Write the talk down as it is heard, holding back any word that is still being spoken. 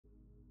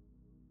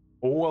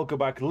Welcome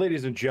back,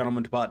 ladies and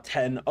gentlemen, to part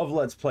 10 of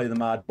Let's Play the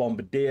Mad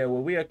Bombardier,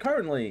 where we are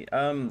currently,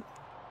 I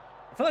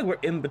feel like we're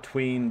in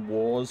between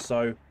wars,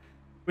 so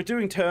we're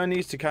doing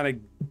tourneys to kind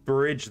of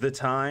bridge the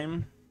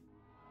time,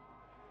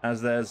 as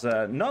there's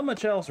not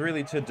much else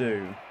really to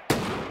do.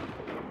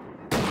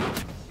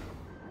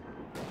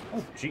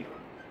 Oh, gee.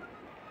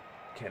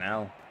 Fucking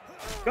hell.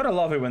 Gotta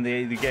love it when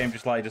the game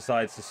just, like,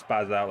 decides to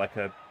spaz out like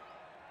a...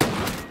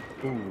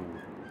 Ooh.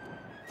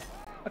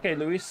 Okay,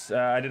 Luis,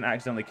 I didn't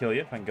accidentally kill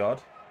you, thank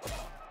God.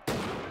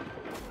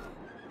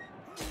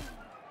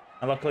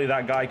 And luckily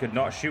that guy could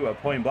not shoot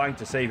at point blank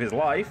to save his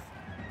life.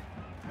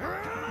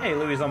 Hey,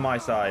 Louis on my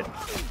side.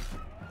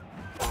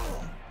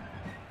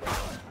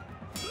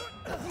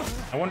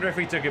 I wonder if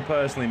he took it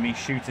personally, me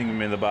shooting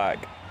him in the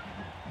back.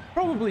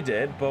 Probably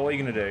did, but what are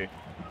you going to do?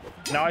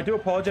 Now, I do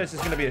apologize.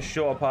 It's going to be a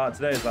shorter part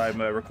today as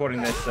I'm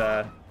recording this.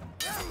 Well,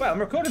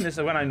 I'm recording this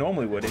when I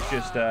normally would. It's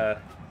just I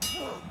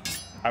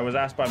was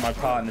asked by my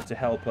partner to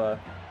help her.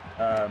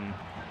 Well,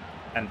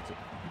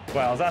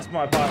 I was asked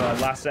by my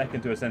partner last second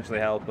to essentially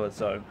help her,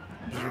 so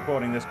I'm just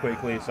recording this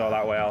quickly so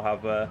that way I'll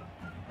have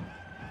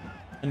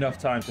enough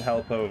time to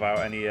help her without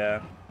any,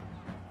 you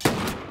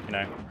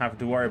know, having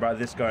to worry about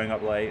this going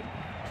up late.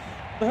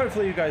 So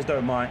hopefully you guys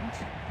don't mind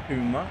too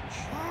much.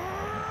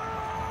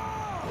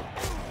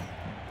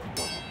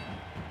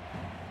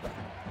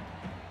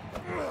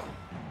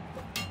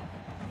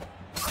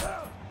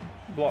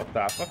 Block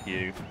that, fuck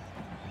you.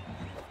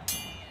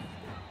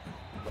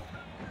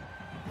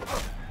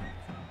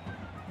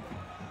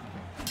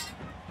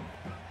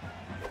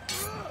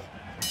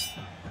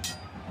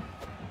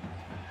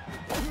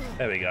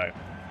 There we go.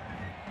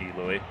 Hey,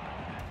 Louis.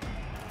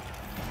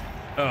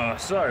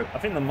 So, I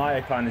think the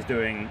Maya clan is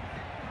doing...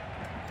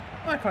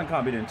 Maya clan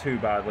can't be doing too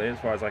badly, as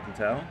far as I can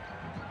tell.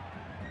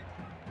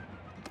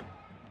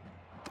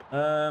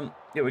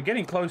 Yeah, we're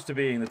getting close to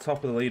being the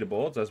top of the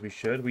leaderboards, as we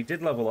should. We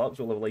did level up,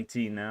 so we're level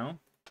 18 now.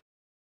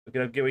 We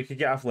could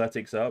get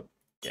athletics up.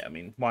 Yeah, I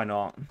mean, why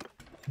not?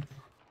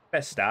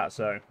 Best stat,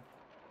 so...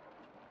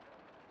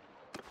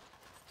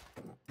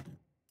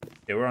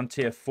 Yeah, we're on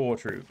tier 4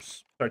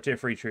 troops. Sorry, tier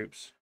 3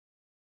 troops.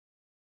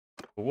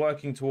 We're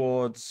working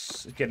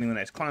towards getting the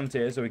next clan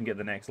tier so we can get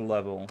the next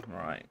level.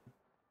 Right.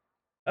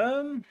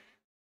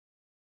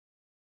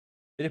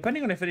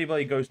 Depending on if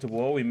anybody goes to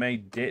war, we may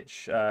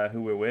ditch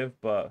who we're with,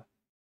 but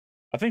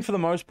I think for the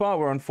most part,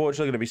 we're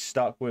unfortunately going to be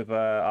stuck with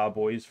our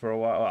boys for a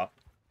while. Well,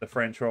 the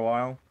French for a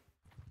while.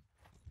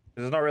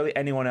 There's not really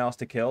anyone else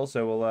to kill,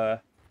 so we'll...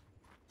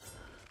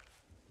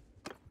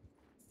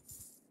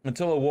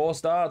 until a war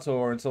starts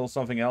or until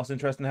something else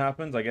interesting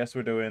happens, I guess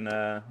we're doing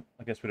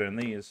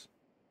these.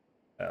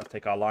 I'll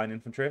take our line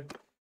infantry.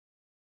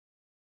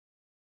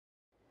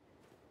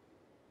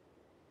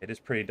 It is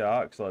pretty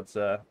dark, so let's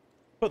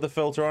put the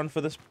filter on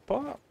for this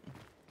part.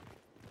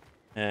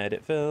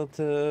 Edit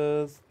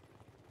filters.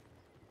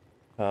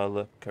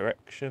 Color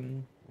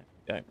correction.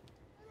 There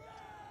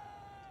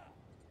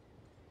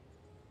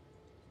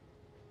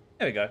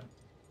we go.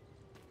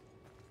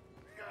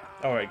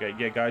 Alright, good.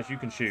 Yeah, guys, you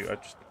can shoot.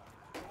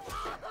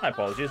 My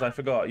apologies, I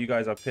forgot. You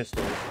guys have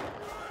pistols.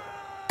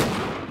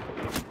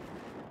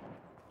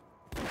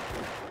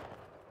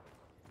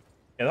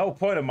 Yeah, the whole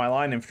point of my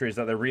line infantry is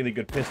that they're really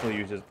good pistol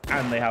users,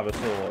 and they have a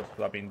sword.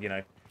 I mean, you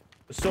know,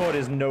 the sword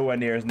is nowhere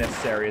near as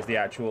necessary as the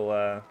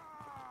actual,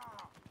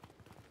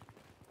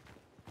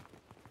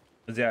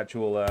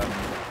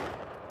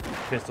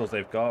 pistols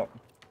they've got.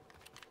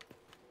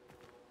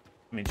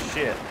 I mean,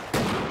 shit.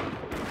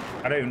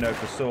 I don't even know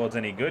if the sword's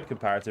any good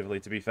comparatively,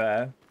 to be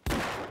fair.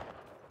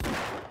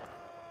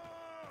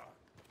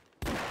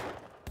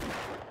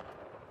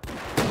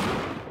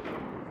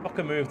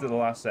 Fucker moved at the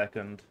last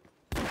second.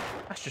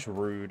 That's just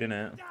rude, isn't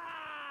it?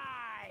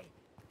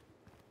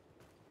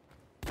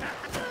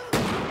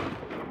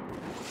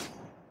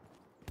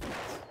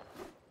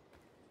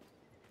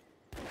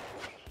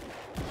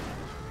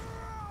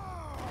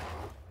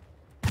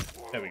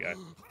 There we go.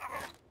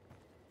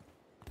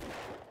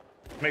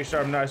 Make sure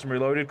I'm nice and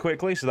reloaded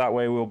quickly, so that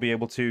way we'll be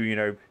able to, you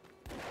know,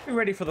 be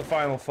ready for the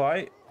final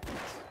fight.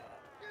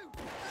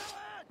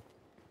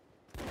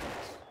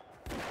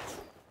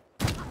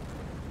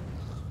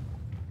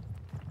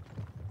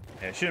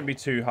 Yeah, it shouldn't be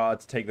too hard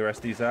to take the rest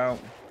of these out.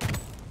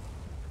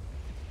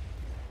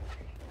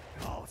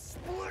 I'll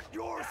split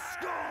your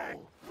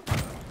skull.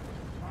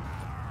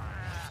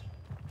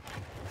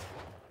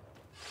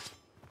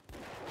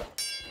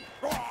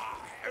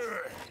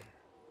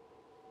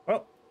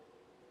 Well,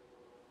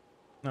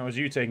 that was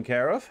you taken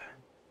care of.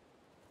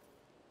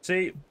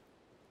 See,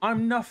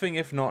 I'm nothing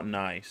if not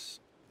nice.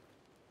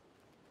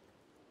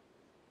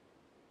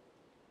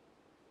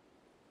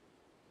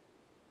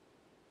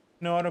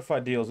 No, I don't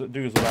fight dudes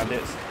with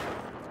bandits.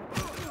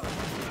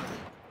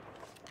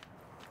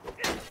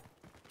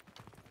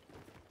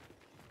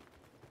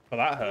 Well,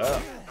 that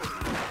hurt.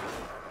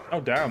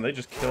 Oh, damn, they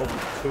just killed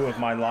 2 of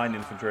my line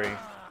infantry.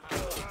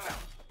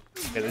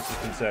 Okay, this is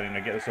concerning.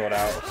 Now get the sword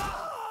out.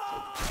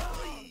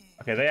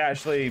 Okay, they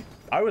actually...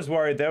 I was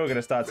worried they were going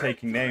to start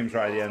taking names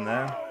right at the end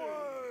there.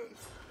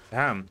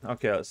 Damn.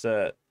 Okay, let's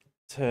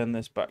turn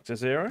this back to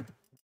 0.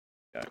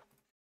 Okay.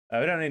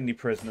 We don't need any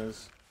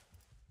prisoners.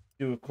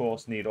 Do, of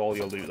course, need all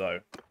your loot, though.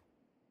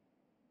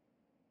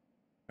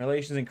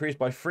 Relations increased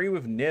by 3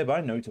 with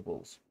nearby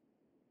notables.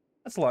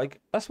 That's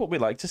what we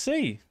like to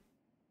see.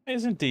 It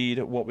is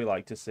indeed what we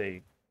like to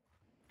see.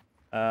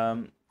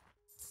 I'd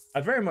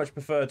very much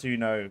prefer to, you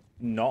know,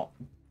 not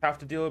have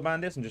to deal with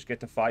bandits and just get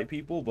to fight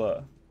people,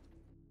 but...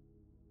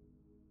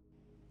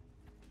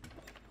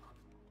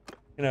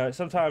 You know,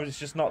 sometimes it's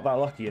just not that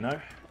lucky, you know?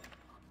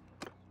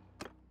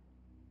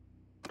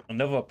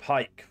 Another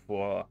pike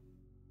for...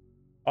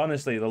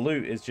 Honestly, the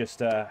loot is just,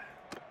 so,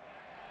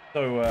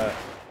 you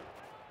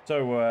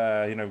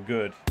know,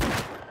 good.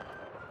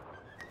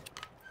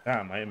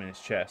 Damn, I hit him in his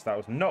chest. That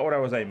was not what I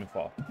was aiming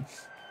for.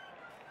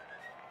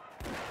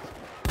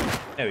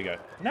 There we go.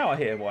 Now I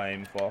hit him what I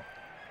aimed for.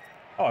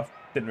 Oh, I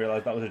didn't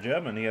realize that was a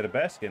German. He had a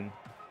bear skin.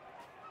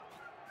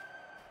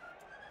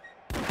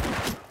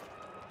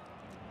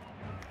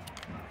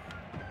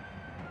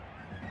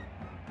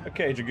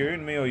 Okay,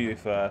 Dragoon, me or you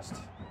first?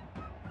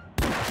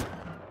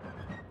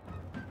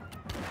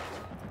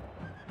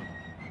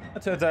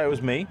 It turns out it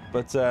was me,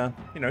 but,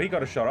 you know, he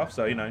got a shot off,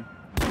 so, you know.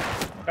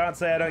 Can't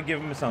say I don't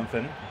give him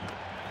something.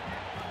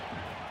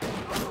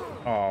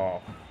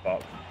 Oh,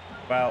 fuck.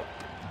 Well,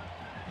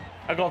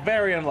 I got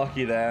very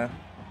unlucky there.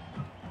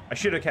 I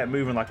should have kept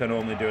moving like I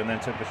normally do and then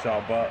took the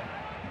shot, but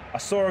I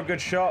saw a good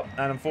shot,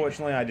 and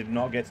unfortunately, I did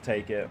not get to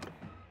take it.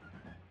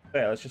 But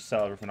yeah, let's just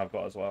sell everything I've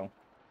got as well.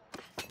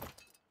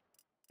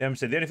 Yeah, I'm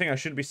saying the only thing I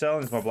shouldn't be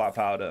selling is my black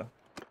powder.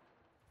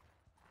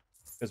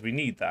 Because we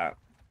need that.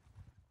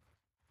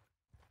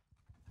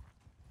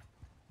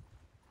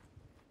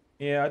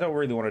 Yeah, I don't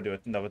really want to do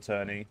another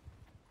tourney.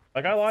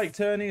 Like, I like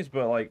tourneys,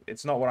 but, like,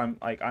 it's not what I'm...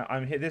 Like,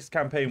 I'm here. This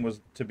campaign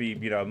was to be,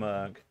 you know, a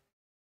merc.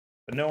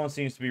 But no one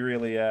seems to be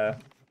really,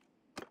 at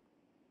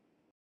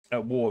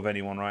war with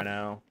anyone right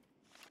now.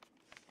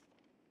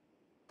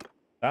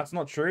 That's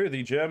not true.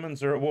 The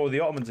Germans are at war with the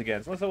Ottomans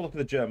again. So let's have a look at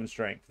the German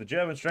strength. The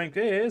German strength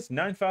is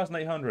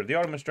 9,800. The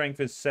Ottoman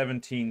strength is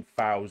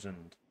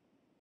 17,000.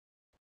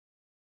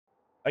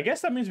 I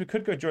guess that means we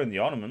could go join the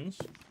Ottomans.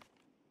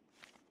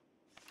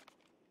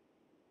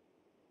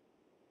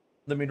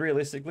 I mean,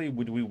 realistically,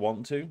 would we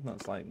want to?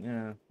 That's like,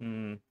 yeah.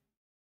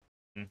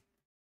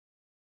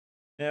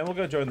 Yeah, we'll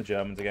go join the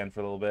Germans again for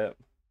a little bit.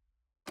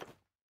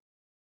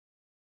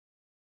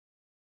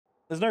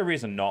 There's no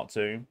reason not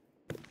to.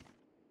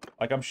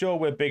 Like, I'm sure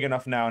we're big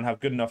enough now and have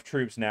good enough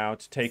troops now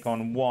to take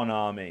on one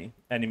army.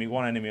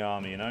 One enemy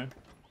army, you know?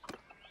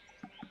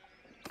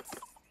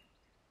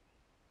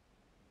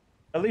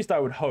 At least I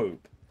would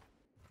hope.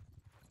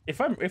 If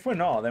we're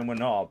not, then we're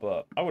not,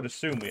 but I would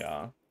assume we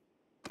are.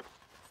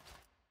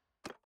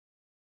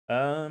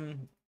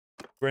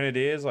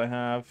 Grenadiers, I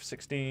have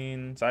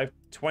 16. So I have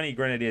 20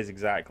 grenadiers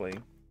exactly.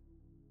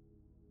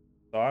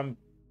 So I'm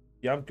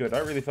good. I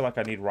don't really feel like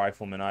I need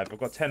riflemen. I've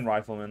got 10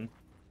 riflemen.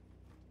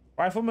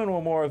 Riflemen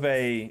were more of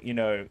a, you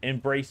know,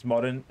 embrace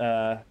modernity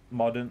or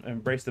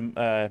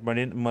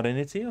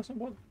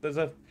something. There's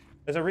a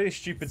really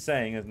stupid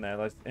saying, isn't there?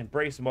 Like,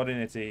 embrace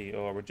modernity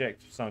or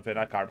reject something.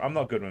 I'm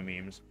not good with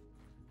memes,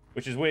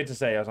 which is weird to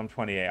say as I'm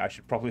 28. I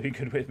should probably be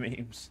good with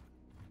memes.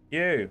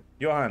 You,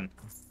 Johan.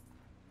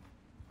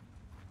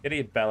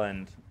 Idiot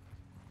bellend.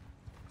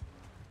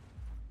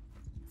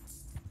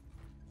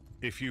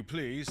 If you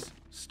please,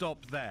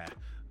 stop there.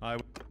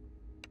 Not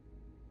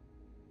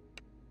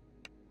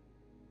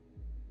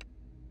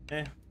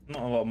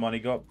a lot of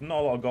money, not a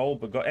lot of gold,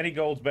 but got any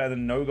gold's better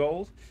than no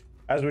gold.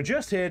 As we're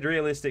just here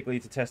realistically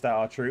to test out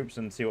our troops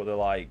and see what they're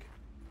like.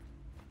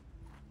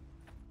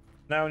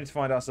 Now we need to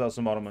find ourselves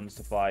some Ottomans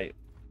to fight.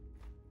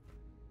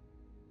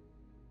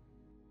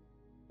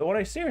 But on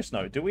a serious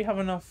note, do we have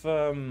enough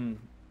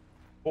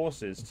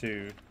forces to,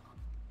 you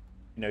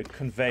know,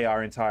 convey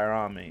our entire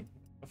army?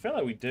 I feel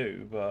like we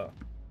do, but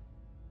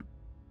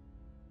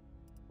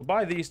we'll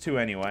buy these two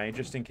anyway,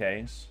 just in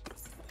case.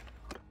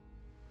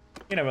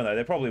 You never know,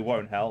 they probably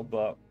won't help,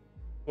 but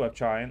worth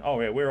trying. Oh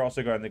yeah, we're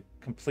also going the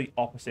complete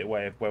opposite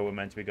way of where we're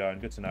meant to be going.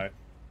 Good to know.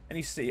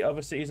 Any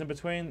other cities in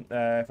between?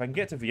 If I can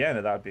get to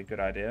Vienna, that would be a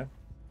good idea.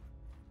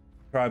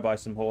 Try and buy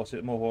some more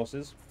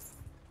horses.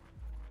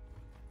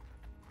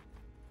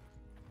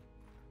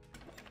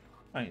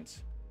 Right.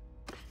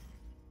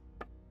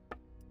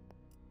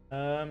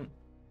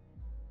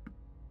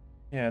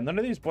 Yeah, none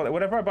of these...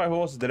 Whenever I buy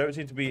horses, they don't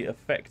seem to be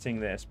affecting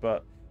this,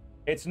 but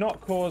it's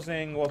not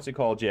causing... What's it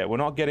called yet? We're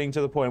not getting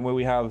to the point where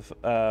we have...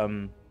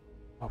 oh,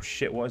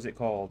 shit, what is it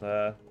called?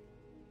 We're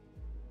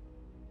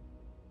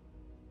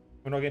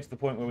not getting to the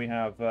point where we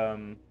have...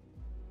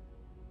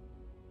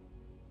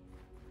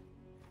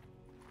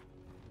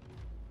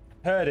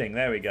 herding,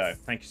 there we go.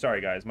 Thank you.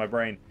 Sorry, guys. My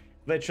brain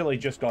literally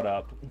just got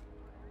up.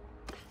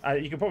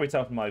 You can probably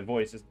tell from my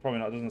voice, it's probably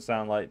not... It doesn't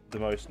sound like the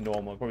most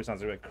normal. It probably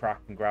sounds a bit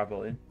cracked and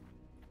gravelly.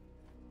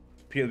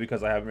 Purely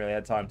because I haven't really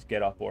had time to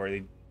get up or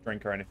really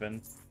drink or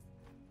anything.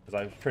 Because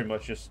I pretty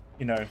much just,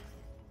 you know,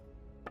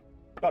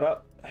 got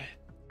up.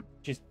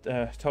 She's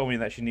told me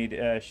that she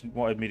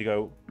wanted me to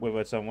go with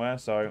her somewhere,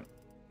 so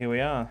here we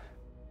are.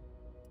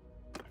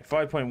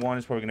 5.1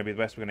 is probably going to be the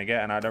best we're going to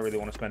get, and I don't really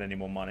want to spend any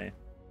more money.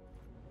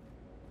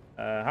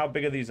 How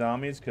big are these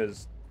armies?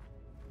 Because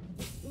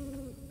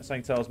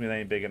something tells me they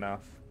ain't big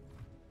enough.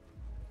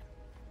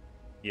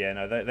 Yeah,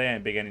 no, they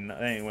ain't big. They ain't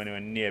anywhere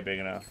near big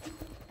enough.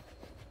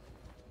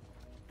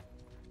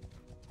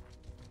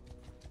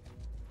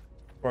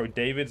 Bro,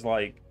 David's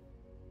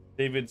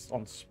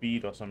on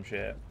speed or some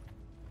shit.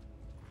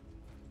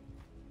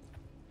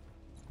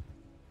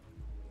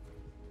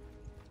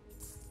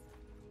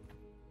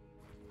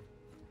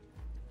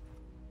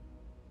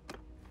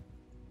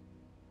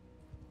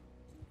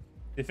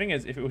 The thing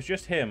is, if it was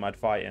just him, I'd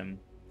fight him.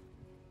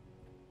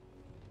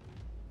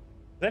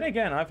 Then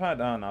again, I've had...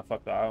 Oh, no,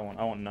 fuck that. I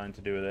want nothing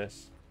to do with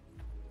this.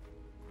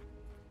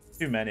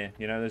 Too many,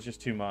 you know? There's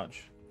just too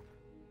much.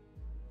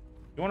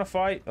 You want to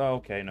fight? Oh,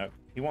 okay, no.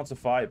 He wants to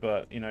fight,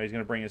 but, you know, he's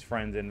going to bring his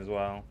friends in as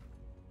well.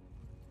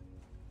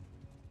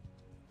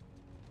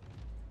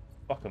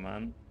 Fuck him,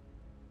 man.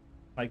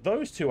 Like,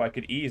 those two I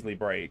could easily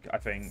break, I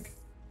think.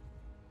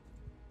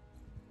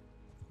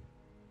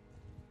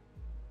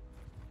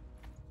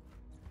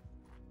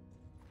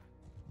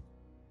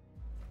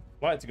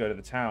 I'd like to go to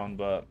the town,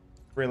 but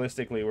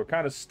realistically, we're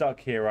kind of stuck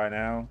here right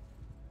now.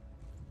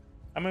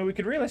 I mean, we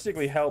could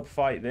realistically help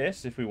fight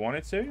this if we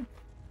wanted to.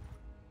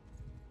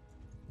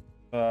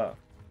 But...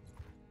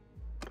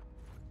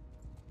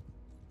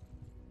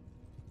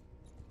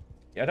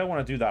 yeah, I don't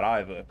want to do that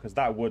either, because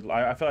that would...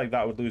 I feel like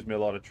that would lose me a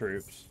lot of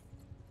troops.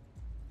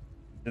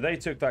 They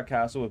took that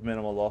castle with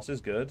minimal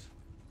losses. Good.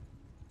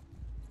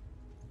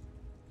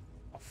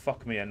 Oh,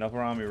 fuck me.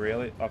 Another army,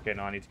 really? Okay,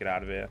 no, I need to get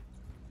out of here.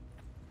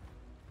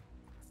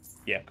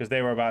 Yeah, because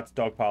they were about to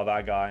dogpile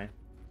that guy.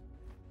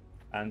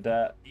 And,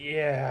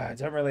 yeah, I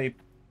don't really...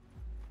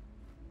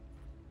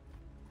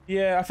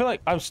 yeah, I feel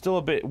like I was still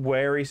a bit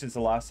wary since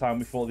the last time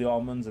we fought the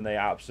Ottomans, and they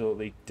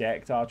absolutely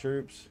decked our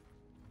troops.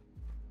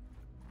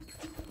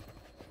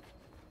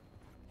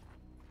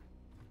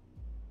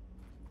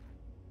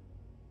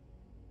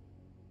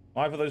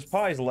 Either those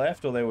pies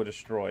left or they were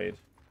destroyed.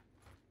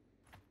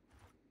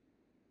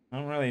 I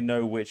don't really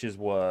know which is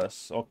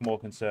worse or more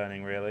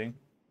concerning, really.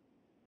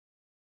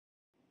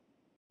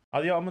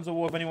 Are the Ottomans at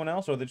war with anyone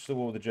else, or are they just at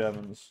war with the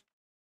Germans?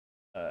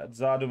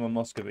 Zadum and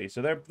Muscovy. So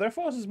their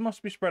forces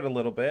must be spread a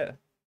little bit.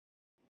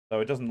 Though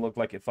it doesn't look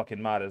like it fucking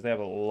matters. They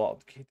have a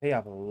lot. They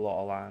have a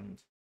lot of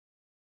land.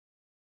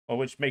 Well,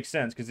 which makes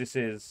sense because this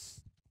is.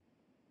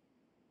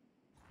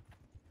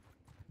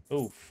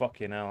 Oh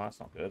fucking hell, that's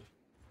not good.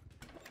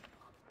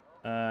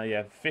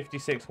 Yeah,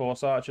 56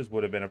 horse archers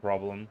would have been a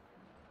problem.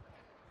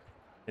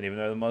 Didn't even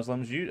know the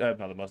Muslims use. Not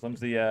the Muslims.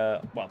 The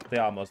well, they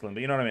are Muslim,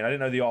 but you know what I mean. I didn't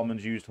know the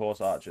Ottomans used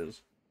horse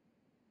archers.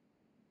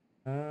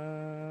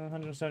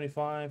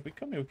 175. We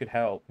could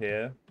help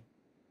here.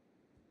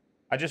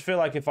 I just feel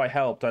like if I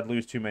helped, I'd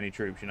lose too many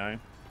troops, you know?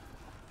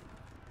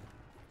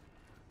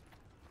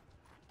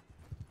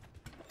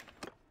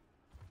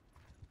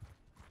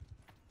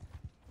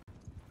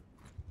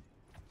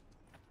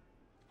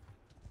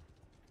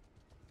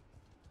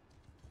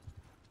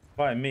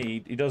 By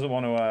me, he doesn't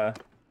want to,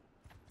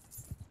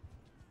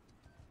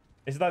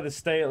 This is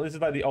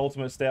like the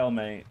ultimate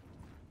stalemate.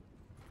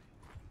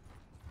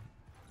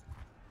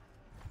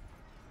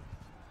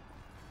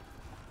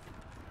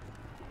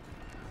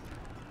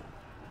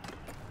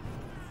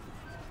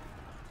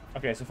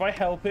 Okay, so if I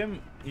help him,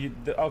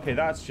 okay,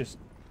 that's just...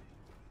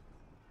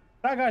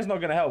 that guy's not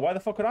gonna help. Why the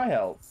fuck could I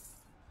help?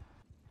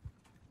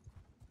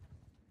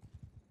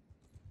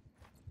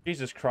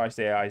 Jesus Christ,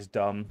 the AI's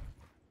dumb.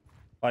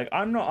 Like,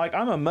 I'm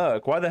a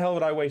merc. Why the hell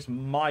would I waste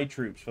my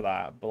troops for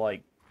that? But,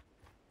 like,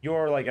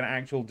 you're, like, an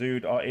actual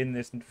dude in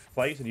this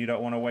place and you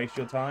don't want to waste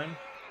your time?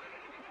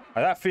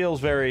 That feels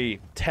very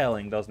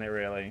telling, doesn't it,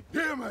 really?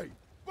 Hear me!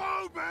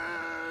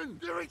 Bowman!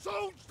 You're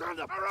all stand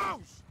up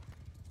arrows!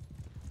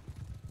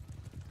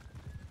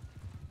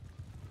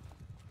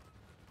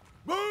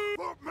 Move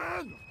up,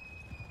 man!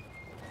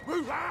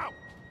 Move out!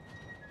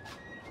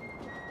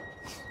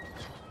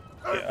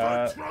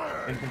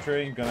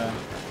 Infantry, gonna...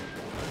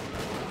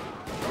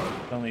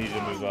 don't need you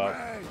to move up.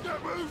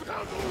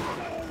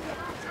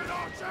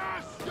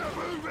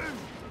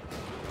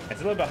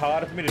 It's a little bit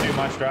harder for me to do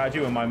my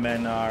strategy when my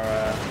men are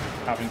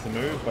having to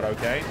move, but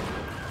okay.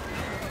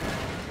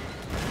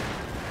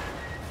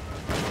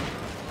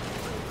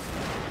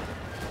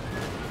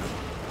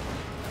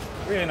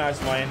 Really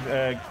nice mine.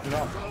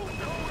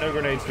 No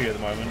grenades for you at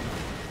the moment.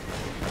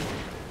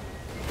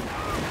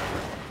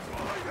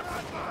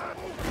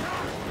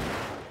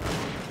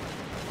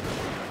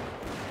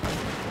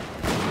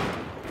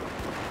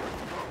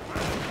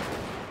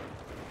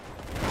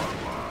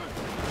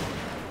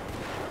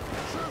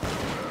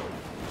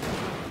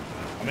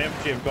 The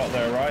infantry have got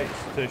their rights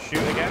to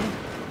shoot again.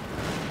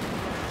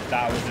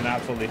 That was an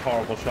absolutely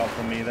horrible shot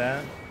from me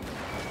there.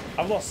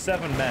 I've lost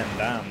 7 men,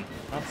 damn.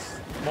 That's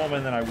more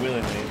men than I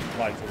willingly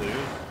like to lose.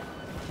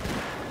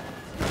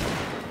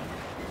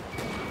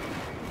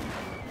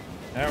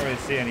 I don't really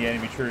see any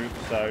enemy troops,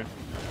 so...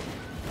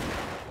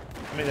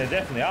 I mean, there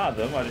definitely are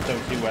them, I just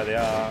don't see where they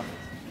are.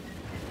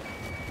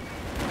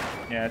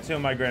 Yeah, 2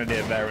 of my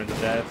Grenadier veterans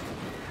are dead.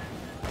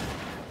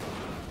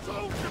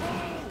 Soldier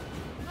ball!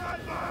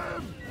 At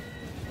them!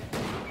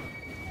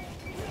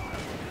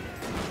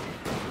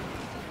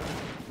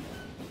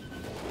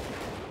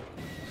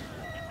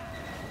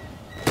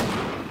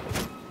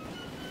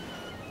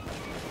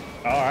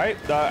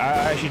 Alright,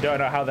 I actually don't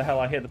know how the hell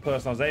I hit the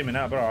person I was aiming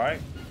at, but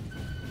alright.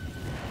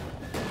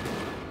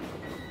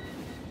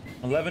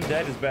 11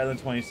 dead is better than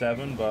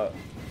 27, but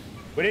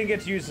we didn't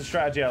get to use the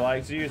strategy I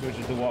like to use, which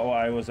is what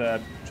I was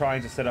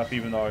trying to set up,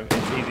 even though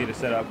it's easy to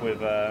set up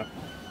with,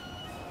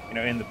 you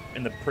know,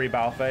 in the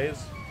pre-battle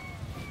phase.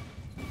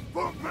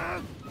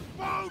 Footman!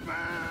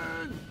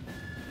 Bowman!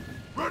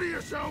 Ready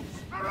yourselves,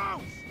 or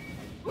else!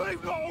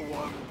 Leave not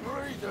one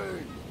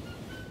breathing!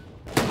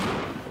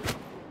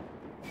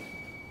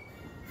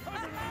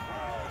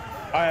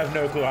 I have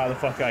no clue how the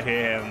fuck I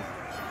hear him.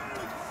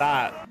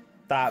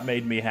 That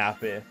made me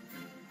happy.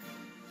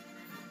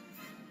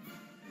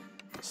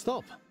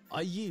 Stop.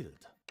 I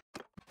yield.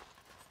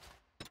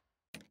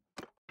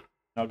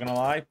 Not gonna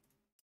lie.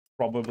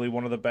 Probably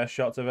one of the best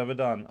shots I've ever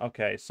done.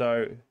 Okay,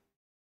 so...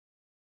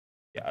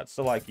 yeah, it's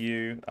still like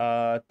you.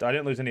 I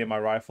didn't lose any of my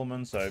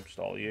riflemen, so just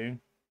all you.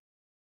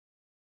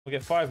 We'll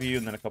get 5 of you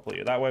and then a couple of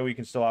you. That way we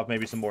can still have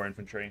maybe some more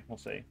infantry. We'll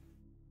see.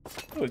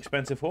 Oh,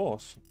 expensive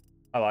horse.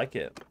 I like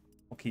it.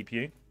 I'll keep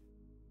you.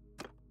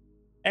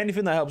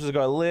 Anything that helps us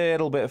go a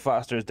little bit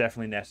faster is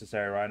definitely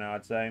necessary right now,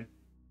 I'd say.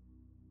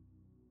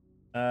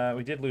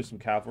 We did lose some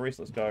cavalry,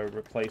 so let's go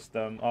replace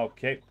them.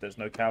 Okay, there's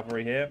no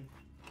cavalry here.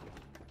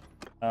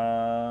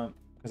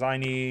 Because I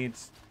need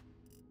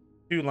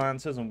 2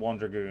 lancers and 1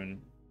 dragoon.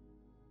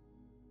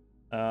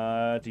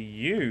 Do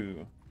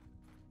you...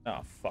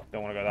 oh, fuck,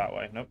 don't want to go that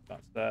way. Nope,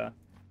 that's there.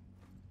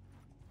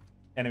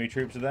 Enemy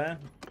troops are there.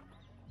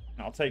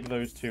 I'll take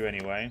those 2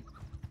 anyway.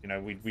 You know,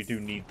 we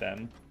do need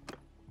them.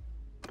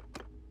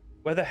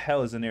 Where the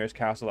hell is the nearest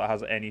castle that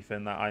has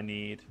anything that I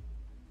need?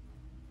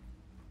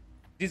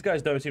 These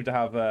guys don't seem to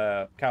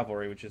have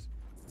cavalry, which is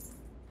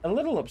a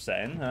little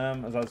upsetting,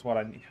 as that's what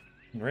I need.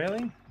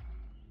 Really?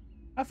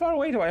 How far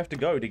away do I have to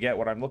go to get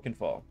what I'm looking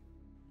for?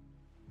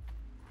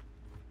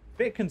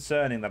 Bit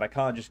concerning that I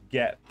can't just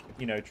get,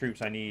 you know,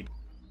 troops I need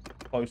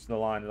close to the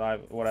line,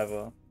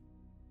 whatever.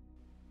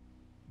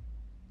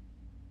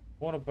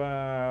 What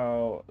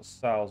about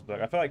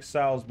Salzburg? I feel like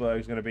Salzburg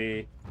is going to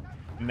be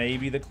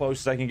maybe the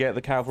closest I can get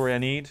the cavalry I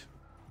need.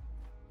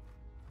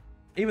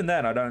 Even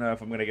then, I don't know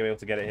if I'm going to be able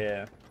to get it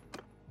here.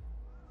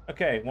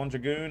 Okay, 1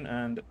 dragoon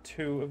and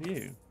 2 of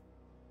you.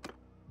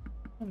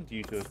 And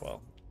you 2 as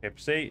well. Okay,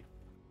 proceed.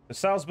 The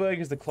Salzburg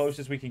is the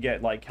closest we can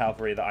get, like,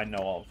 cavalry that I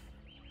know of.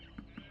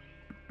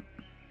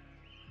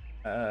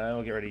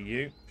 We'll get rid of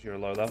you, because you're a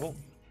low level.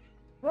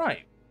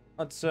 Right.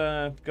 Let's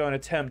go and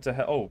attempt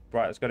to... oh,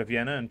 right, let's go to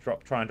Vienna and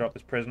try and drop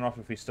this prisoner off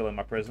if he's still in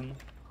my prison.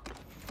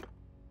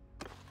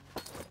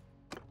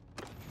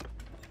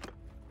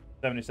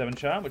 77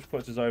 charm, which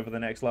puts us over the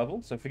next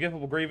level. So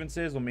forgivable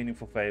grievances or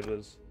meaningful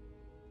favors.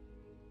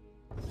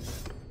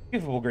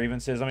 Forgivable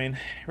grievances, I mean,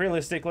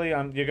 realistically,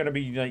 you're going to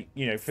be, like,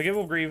 you know,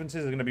 forgivable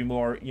grievances are going to be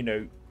more, you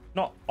know,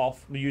 not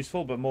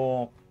useful, but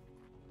more,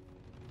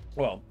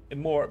 well,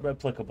 more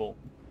applicable.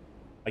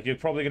 Like, you're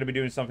probably going to be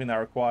doing something that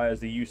requires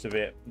the use of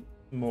it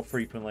more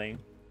frequently.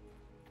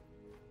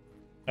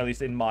 At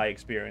least in my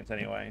experience,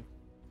 anyway.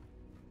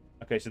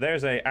 Okay, so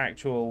there's a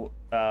actual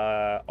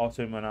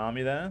Ottoman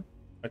army there.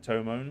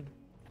 Ottoman.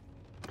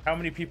 How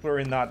many people are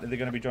in that? Are they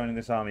going to be joining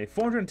this army?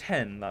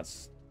 410,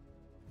 that's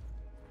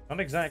not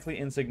exactly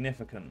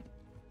insignificant.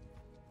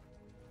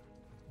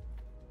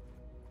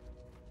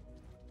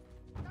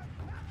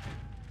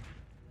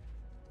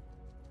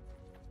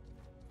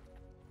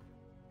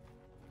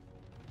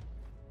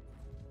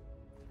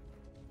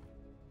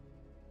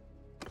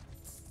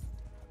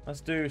 Let's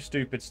do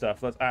stupid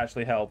stuff. Let's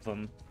actually help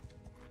them.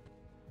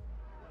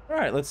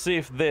 Alright, let's see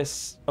if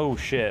this... oh,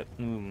 shit.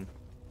 Don't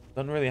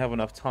really have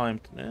enough time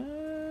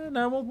to...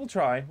 no, we'll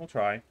try. We'll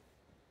try.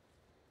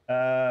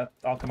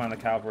 I'll command the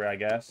cavalry, I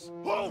guess.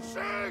 No,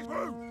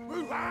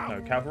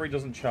 cavalry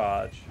doesn't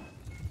charge.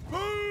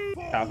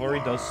 Cavalry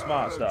does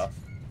smart stuff.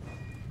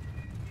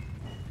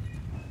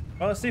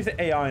 Well, let's see if the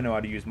AI know how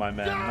to use my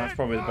men. That's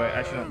probably the best.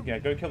 Actually, no, yeah,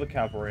 go kill the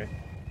cavalry.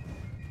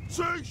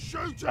 I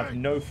have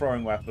no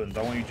throwing weapons.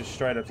 I want you just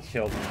straight up to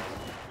kill them.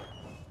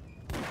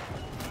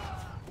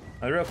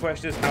 Now, the real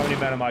question is, how many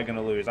men am I going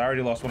to lose? I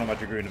already lost one of my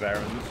dragoon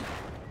barons.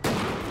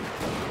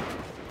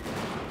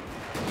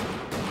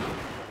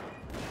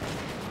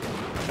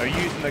 They're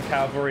using the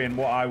cavalry in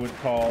what I would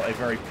call a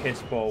very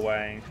piss-poor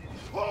way.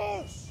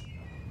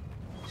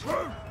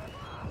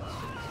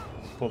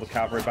 Pull the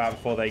cavalry back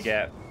before they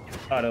get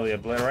utterly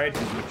obliterated,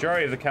 because the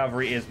majority of the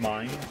cavalry is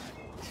mine.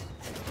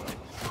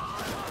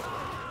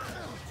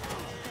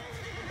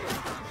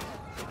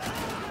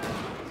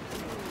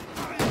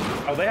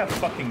 Oh, they have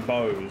fucking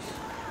bows.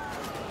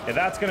 Yeah,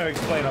 that's going to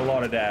explain a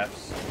lot of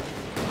deaths.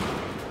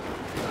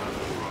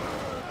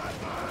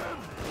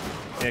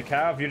 Yeah,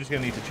 Cav, you're just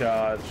going to need to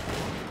charge.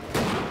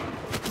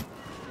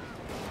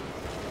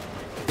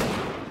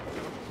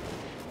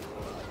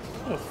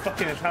 Oh,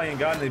 fucking Italian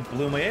guy, and they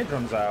blew my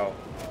eardrums out.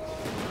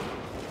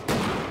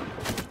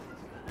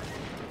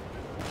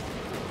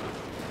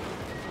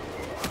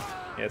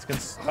 Yeah,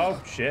 it's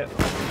oh, shit.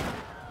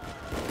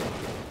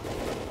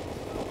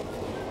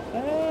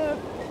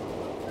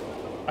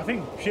 I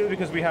think purely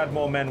because we had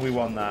more men, we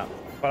won that.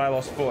 But I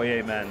lost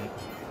 48 men.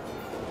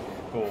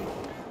 Cool.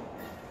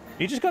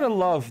 You just gotta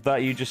love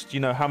that you just,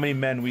 you know, how many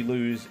men we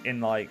lose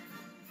in, like,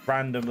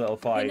 random little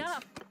fights.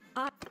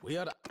 We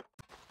are...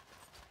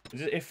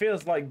 It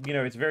feels like, you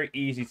know, it's very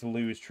easy to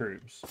lose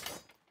troops.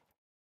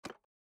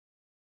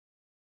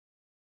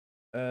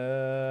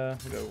 We'll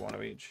go one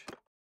of each.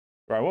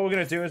 Right, what we're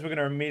going to do is we're going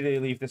to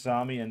immediately leave this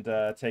army and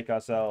take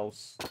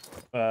ourselves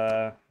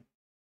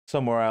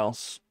somewhere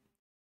else.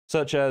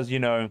 Such as, you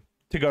know,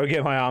 to go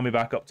get my army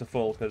back up to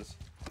full, because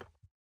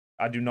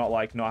I do not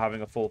like not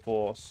having a full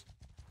force.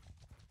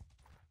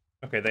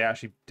 Okay, they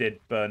actually did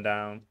burn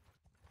down.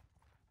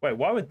 Wait,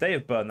 why would they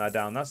have burned that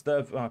down? That's their...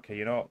 Okay,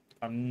 you know what?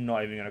 I'm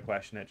not even going to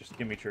question it. Just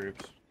give me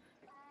troops.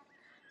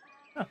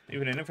 Oh,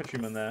 even an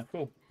infantryman there.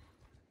 Cool.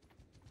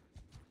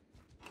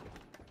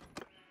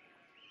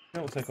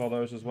 We'll take all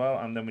those as well,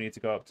 and then we need to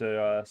go up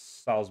to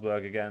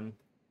Salzburg again.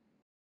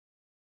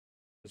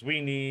 Because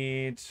we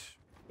need...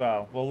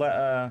 Well, we'll let...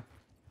 Oh,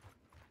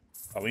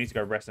 we need to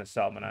go rest in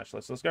Salman,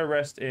 actually. So let's go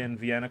rest in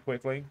Vienna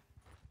quickly.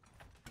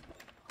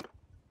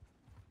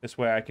 This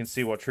way I can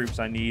see what troops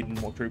I need and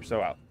what troops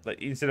are out.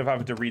 Like, instead of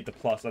having to read the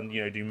plus and,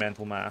 you know, do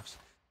mental maths.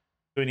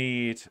 We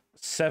need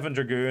 7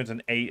 Dragoons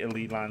and 8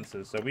 Elite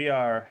Lancers. So we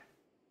are...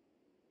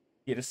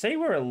 Yeah, to say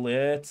we're a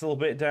little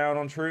bit down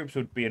on troops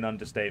would be an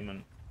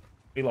understatement.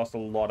 We lost a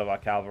lot of our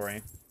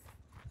cavalry.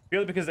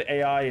 Purely because the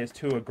AI is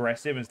too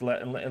aggressive and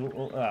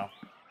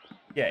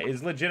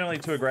is legitimately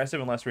too aggressive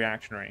and less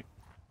reactionary.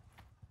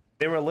 If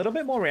they were a little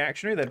bit more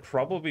reactionary, they'd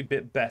probably be a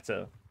bit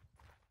better.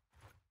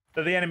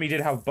 But the enemy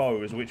did have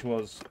bows, which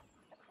was,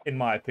 in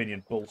my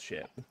opinion,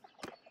 bullshit.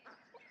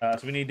 So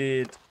we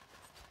needed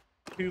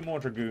 2 more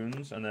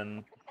Dragoons, and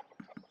then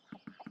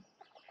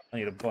I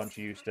need a bunch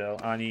of you still.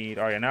 Oh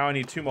yeah, now I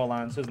need 2 more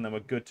Lancers, and then we're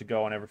good to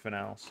go on everything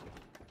else.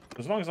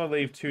 As long as I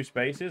leave 2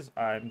 spaces,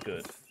 I'm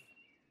good.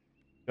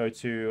 Go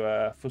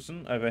to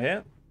Fussen over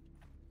here.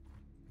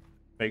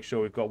 Make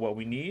sure we've got what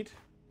we need.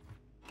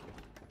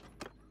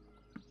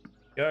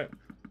 Go.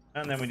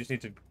 And then we just need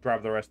to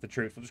grab the rest of the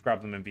troops. We'll just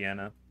grab them in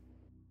Vienna.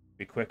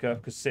 Be quicker,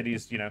 because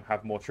cities, you know,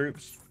 have more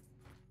troops.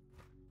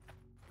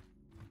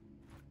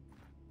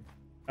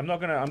 I'm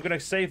gonna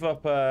save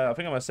up, I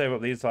think I'm gonna save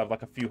up these to have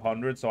like a few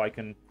hundred so I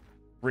can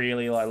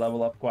really like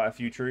level up quite a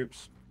few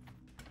troops.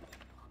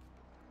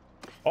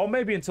 Or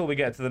maybe until we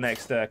get to the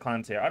next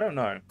clan tier. I don't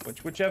know.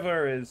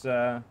 Whichever is...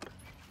 I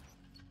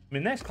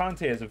mean, next clan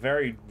tier is a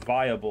very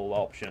viable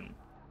option.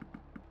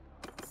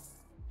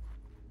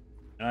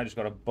 And I just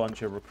got a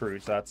bunch of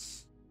recruits.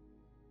 That's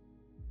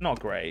not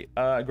great.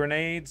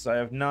 Grenades, I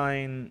have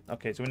 9.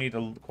 Okay, so we need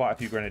quite a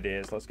few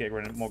grenadiers. Let's get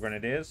more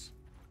grenadiers.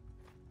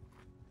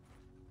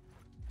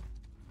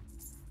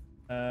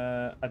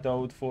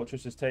 Adode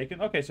Fortress is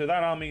taken. Okay, so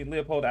that army,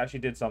 Leopold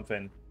actually did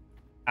something.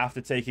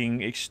 After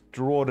taking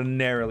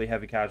extraordinarily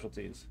heavy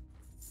casualties.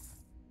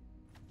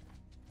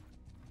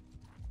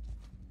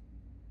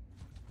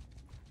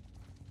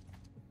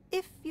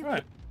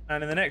 Right.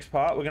 And in the next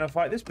part, we're going to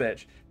fight this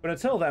bitch. But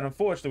until then,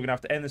 unfortunately, we're going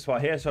to have to end this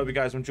part here. So I hope you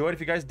guys enjoyed. If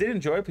you guys did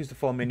enjoy, please do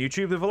follow me on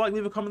YouTube. Leave a like,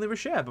 leave a comment, leave a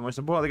share. But most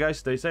importantly, guys,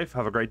 stay safe.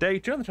 Have a great day.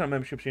 Join the channel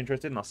membership if you're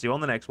interested. And I'll see you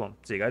on the next one.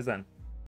 See you guys then.